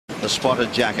the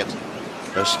spotted jacket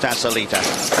of Startujących.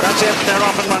 That's it, they're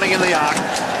off and running in the arc.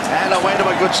 And away to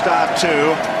a good start too.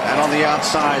 And on the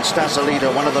outside,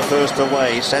 Startujących, one of the first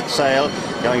away, set sail,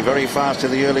 going very fast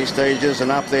in the early stages.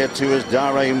 And up there too is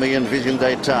Dare-Me and Vision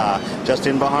d'Etat. Just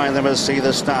in behind them is See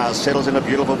the Stars, settles in a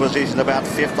beautiful position, about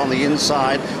fifth on the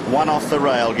inside, one off the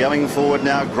rail. Going forward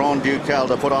now, Grand Ducal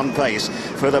to put on pace.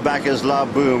 Further back is La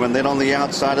Boom, and then on the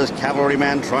outside is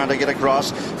Cavalryman trying to get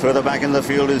across. Further back in the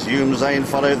field is YOUMZAIN,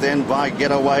 followed then by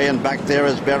Getaway, and back there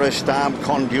is M.R.Stoute.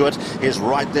 Conduit is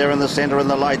right there in the centre in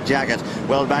the light jacket.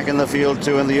 Well back in the field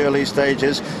too in the early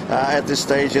stages. At this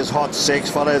stage is Hot Six,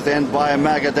 followed then by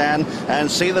Magadan, and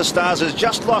See the Stars has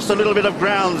just lost a little bit of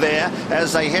ground there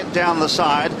as they head down the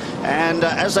side, and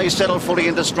as they settle fully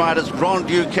into stride, it's Grand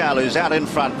Ducal who's out in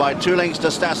front by 2 lengths to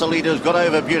Startujących, who's got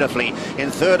over beautifully. In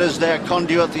third is their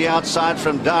Conduit the outside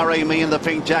from Dare-Me in the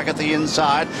pink jacket the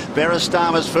inside.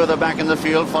 M.R.Stoute is further back in the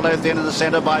field, followed then in the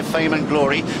centre by Fame and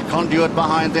Glory. Conduit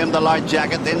behind them, the light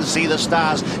jacket, then See the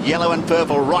Stars, yellow and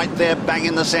purple right there bang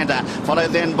in the centre,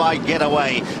 followed then by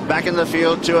Getaway. Back in the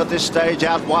field too at this stage,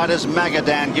 out wide is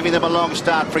Magadan, giving them a long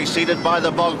start, preceded by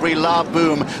the Bogbury La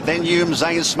Boom. Then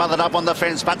YOUMZAIN smothered up on the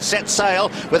fence, but set sail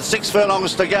with 6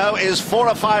 furlongs to go, is 4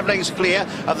 or 5 lengths clear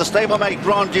of the stablemate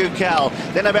Grand Ducal.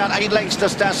 Then about 8 lengths to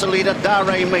Startujących,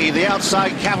 Dare-Me. The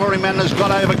outside Cavalryman has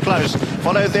got over close,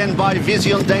 followed then by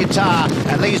Vision d'Etat,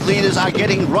 and these leaders are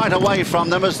getting right away from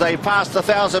them as they pass the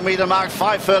 1,000-metre mark,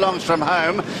 5 furlongs from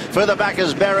home. Further back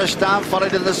is M.R.Stoute,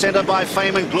 followed in the centre by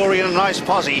Fame and Glory and a nice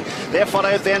posse. They're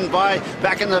followed then by,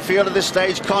 back in the field at this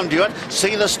stage, Conduit.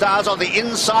 See the Stars on the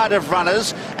inside of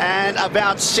runners, and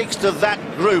about 6th of that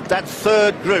group, that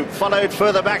third group, followed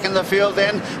further back in the field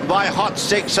then by Hot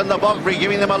Six and the Bogbury,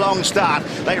 giving them a long start.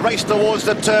 They race towards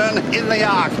the turn in the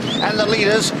arc, and the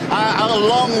leaders are a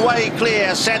long way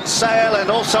clear. Set sail, and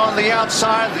also on the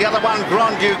outside, the other one,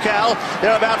 Grand Ducal.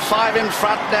 They're about 5 in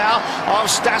front now of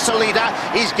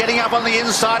Startujących. He's getting up on the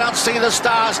inside on See the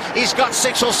Stars. He's got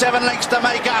 6 or 7 lengths to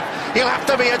make up. He'll have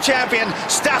to be a champion.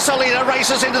 Startujących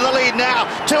races into the lead now.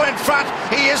 2 in front.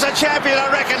 He is a champion,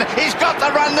 I reckon. He's got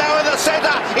the run now in the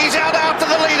centre. He's out after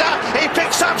the leader. He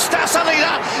picks up Startujących.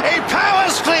 He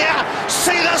powers clear.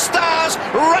 See the Stars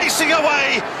racing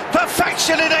away.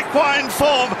 Perfection in equine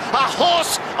form. A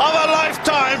horse of a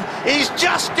lifetime. He's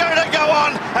just going to go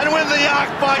on and win the arc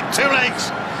by 2 lengths.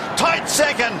 Tight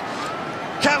second.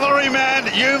 Cavalryman,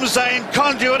 YOUMZAIN,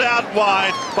 Conduit out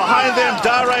wide. Behind them,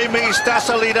 Dare-Me,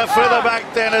 Startujących. Further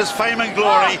back then is Fame and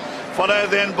Glory,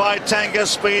 followed then by Tanga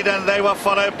Speed, and they were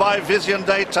followed by Vision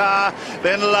d'Etat,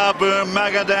 then La Boom,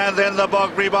 Magadan, then the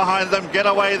Bogbury behind them.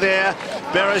 Getaway there.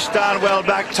 M.R.Stoute well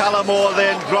back, Tullamore,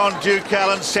 then Grand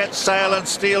Ducal and Set Sail and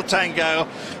Steel Tango.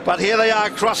 But here they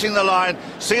are crossing the line.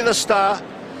 See the Star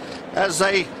as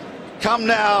they come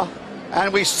now,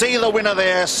 and we see the winner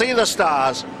there. See the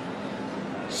Stars.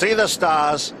 See the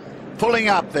Stars pulling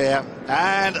up there,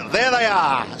 and there they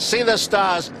are. See the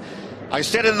Stars. I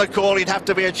said in the call he'd have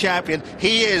to be a champion.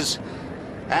 He is.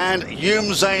 And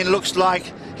YOUMZAIN looks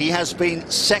like he has been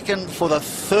second for the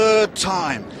 3rd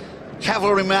time.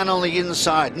 Cavalryman on the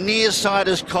inside. Near side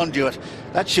is Conduit.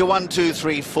 That's your 1, 2,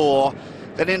 3, 4.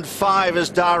 Then in 5 is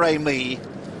Dare-Me.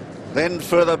 Then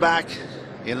further back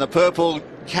in the purple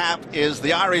cap is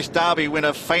the Irish Derby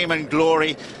winner, Fame and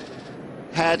Glory.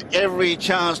 Had every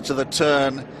chance to the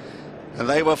turn, and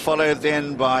they were followed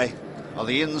then by, on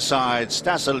the inside,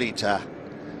 Startujących,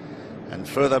 and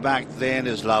further back then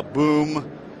is La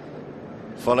Boom,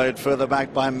 followed further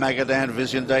back by Magadan,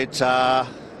 Vision d'Etat,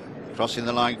 crossing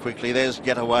the line quickly. There's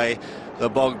Getaway, the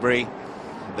Bogbury,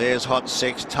 there's Hot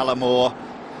Six, Tullamore,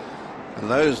 and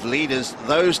those leaders,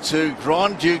 those two,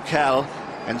 Grand Ducal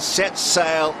and Set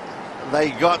Sail,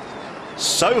 they got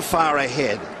so far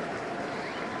ahead.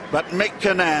 But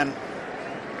M.J.Kinane,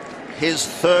 his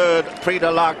 3rd Prix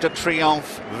de l'Arc de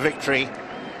Triomphe victory,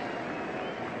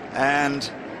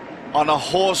 and on a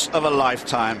horse of a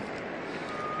lifetime,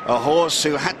 a horse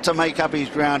who had to make up his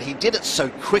ground. He did it so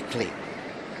quickly.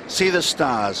 See the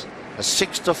Stars, a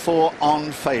 6-4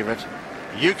 on favourite,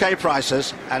 UK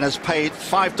prices, and has paid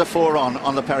 5-4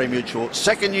 on the Paris Mutual.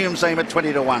 2nd YOUMZAIN at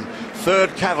 20-1,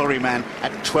 3rd Cavalryman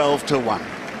at 12-1.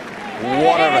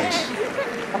 What a race.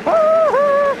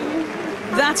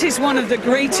 That is one of the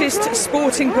greatest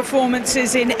sporting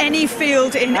performances in any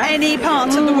field, in any part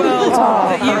of the world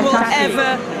that you will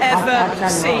ever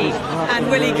see. And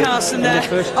Willie Carson there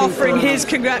offering his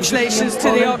congratulations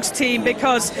to the Ox team,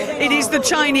 because it is the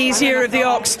Chinese year of the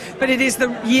Ox, but it is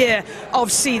the year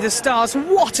of See the Stars.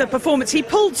 What a performance. He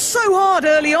pulled so hard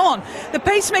early on. The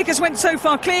pacemakers went so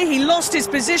far clear, he lost his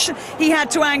position, he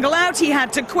had to angle out, he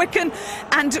had to quicken,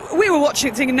 and we were watching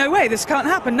it thinking, no way, this can't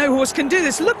happen, no horse can do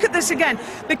this. Look at this again,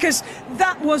 because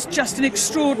that was just an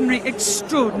extraordinary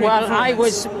well,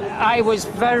 performance. I was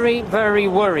very, very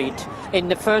worried in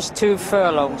the first 2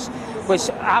 furlongs. Was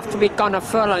after we'd gone a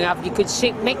furlong up, you could see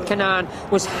M.J.Kinane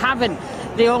was having,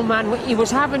 the old man, he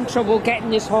was having trouble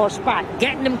getting his horse back,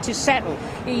 getting him to settle.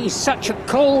 He's such a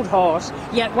cold horse,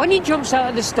 yet when he jumps out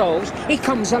of the stalls, he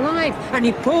comes alive and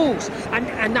he pulls.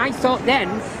 And I thought then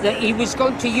that he was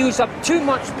going to use up too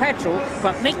much petrol,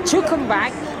 but Mick took him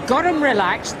back, got him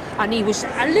relaxed, and he was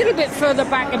a little bit further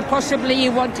back than possibly he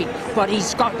wanted. But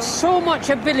he's got so much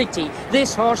ability,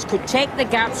 this horse could take the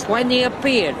gaps when they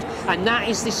appeared. And that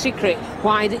is the secret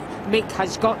why Mick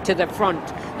has got to the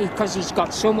front, because he's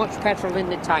got so much petrol in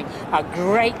the tank. A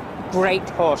great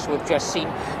horse we've just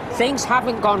seen. Things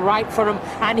haven't gone right for him,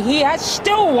 and he has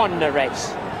still won the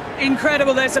race.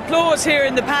 Incredible. There's applause here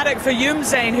in the paddock for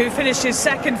YOUMZAIN, who finished his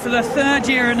 2nd for the 3rd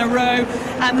year in a row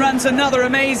and runs another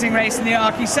amazing race in the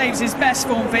Arc. He saves his best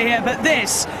form for here, but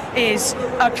this is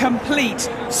a complete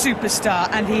superstar,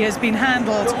 and he has been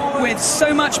handled with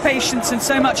so much patience and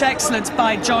so much excellence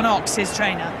by J.M.Oxx, his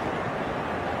trainer.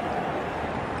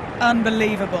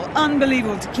 Unbelievable,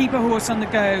 unbelievable to keep a horse on the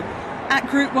go at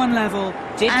Group 1 level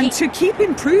and to keep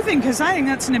improving, because I think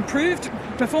that's an improved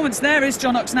performance. There is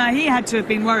J.M.Oxx now. He had to have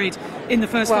been worried in the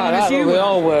first one, as you we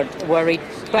all were worried.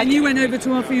 But and you went over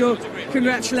to offer your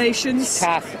congratulations.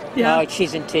 Kath, yeah. Oh,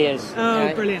 she's in tears.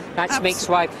 Oh, brilliant. That's Mick's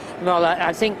wife. Well,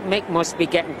 I think Mick must be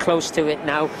getting close to it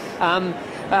now.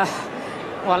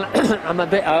 Well, I'm a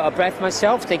bit out of breath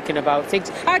myself thinking about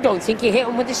things. I don't think he hit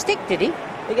him with a stick, did he?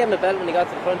 He gave him a belt when he got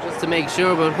to the front just to make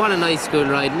sure, but what a nice school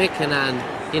ride.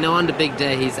 M.J.Kinane, you know, on the big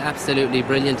day, he's absolutely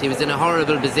brilliant. He was in a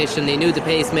horrible position. He knew the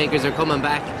pacemakers are coming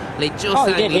back, and he just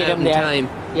angled out in time.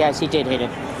 Yes, he did hit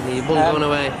him. He wasn't going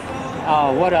away.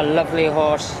 Oh, what a lovely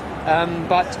horse.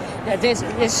 But there's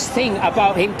this thing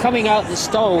about him coming out the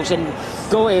stalls and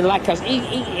going like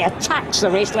he attacks the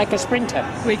race like a sprinter.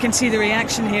 We can see the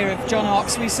reaction here of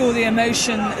J.M.Oxx. We saw the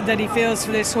emotion that he feels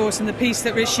for this horse and the piece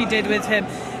that Rishi did with him.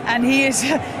 And he is,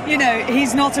 you know,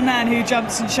 he's not a man who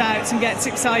jumps and shouts and gets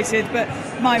excited, but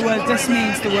my word, this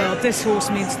means the world. This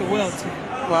horse means the world to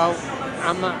him. Well,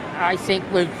 I think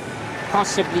we've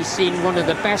possibly seen one of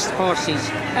the best horses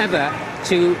ever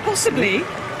to... Possibly?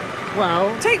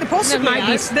 Well... Take the possibly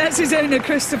out. That's his owner,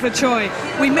 Christopher Choi.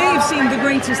 We may have seen the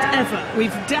greatest ever.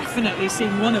 We've definitely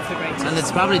seen one of the greatest. And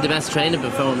it's probably the best training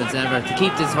performance ever. To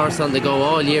keep this horse on the go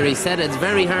all year. He said it's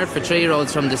very hard for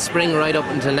 3-year-olds from the spring right up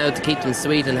until now to keep them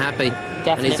sweet and happy.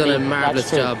 Definitely. And he's done a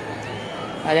marvellous job.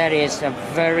 That is a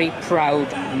very proud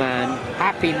man,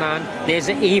 happy man. There's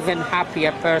an even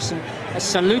happier person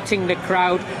saluting the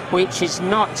crowd, which is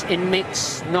not in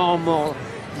Mick's normal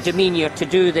demeanour to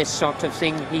do this sort of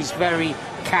thing. He's very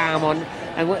calm on,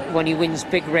 and when he wins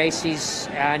big races,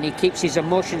 and he keeps his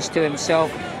emotions to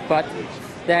himself. But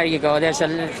there you go. There's a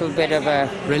little bit of a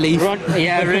relief.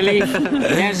 Relief.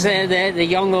 There's the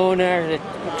young owner, the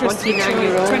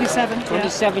 29-year-old,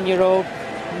 27-year-old.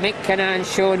 M.J.Kinane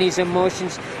showing his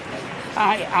emotions.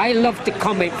 I love the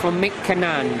comment from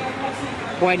M.J.Kinane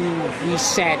when he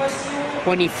said,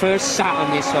 when he first sat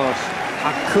on this horse,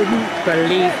 I couldn't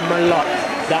believe my luck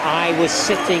that I was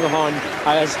sitting on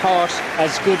a horse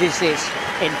as good as this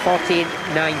in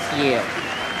 49th year.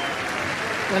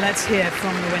 Well, let's hear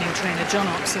from the winning trainer,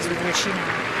 J.M.Oxx, as with Rishi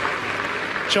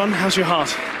now. John, how's your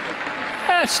heart?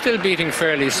 Still beating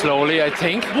fairly slowly, I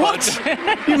think. What?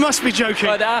 You must be joking.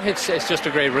 But it's just a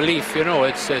great relief, you know.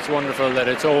 It's wonderful that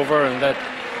it's over and that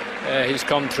he's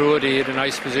come through it. He had a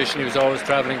nice position. He was always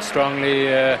travelling strongly.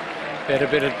 He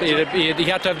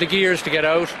had to have the gears to get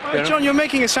out. John, you're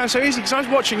making it sound so easy, because I was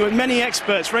watching with many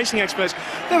experts, racing experts.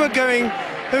 They were going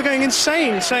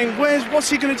insane, saying, what's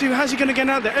he going to do? How's he going to get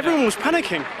out there? Everyone was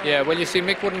panicking. Yeah, well, you see,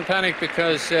 Mick wouldn't panic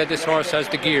because this horse has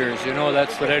the gears. You know,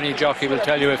 that's what any jockey will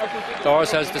tell you. If the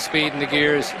horse has the speed and the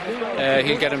gears,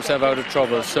 he'll get himself out of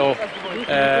trouble. So,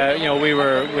 you know, we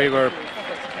were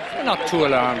not too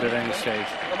alarmed at any stage.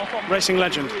 Racing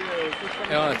legend.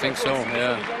 Yeah, I think so,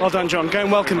 yeah. Well done, John. Go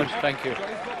and welcome him. Thank you.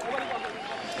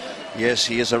 Yes,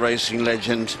 he is a racing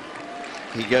legend.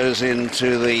 He goes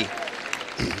into the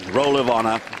Roll of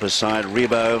Honour beside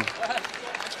Rebo,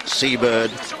 Seabird,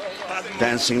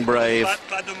 Dancing Brave,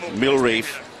 Mill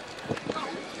Reef.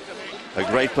 A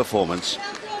great performance.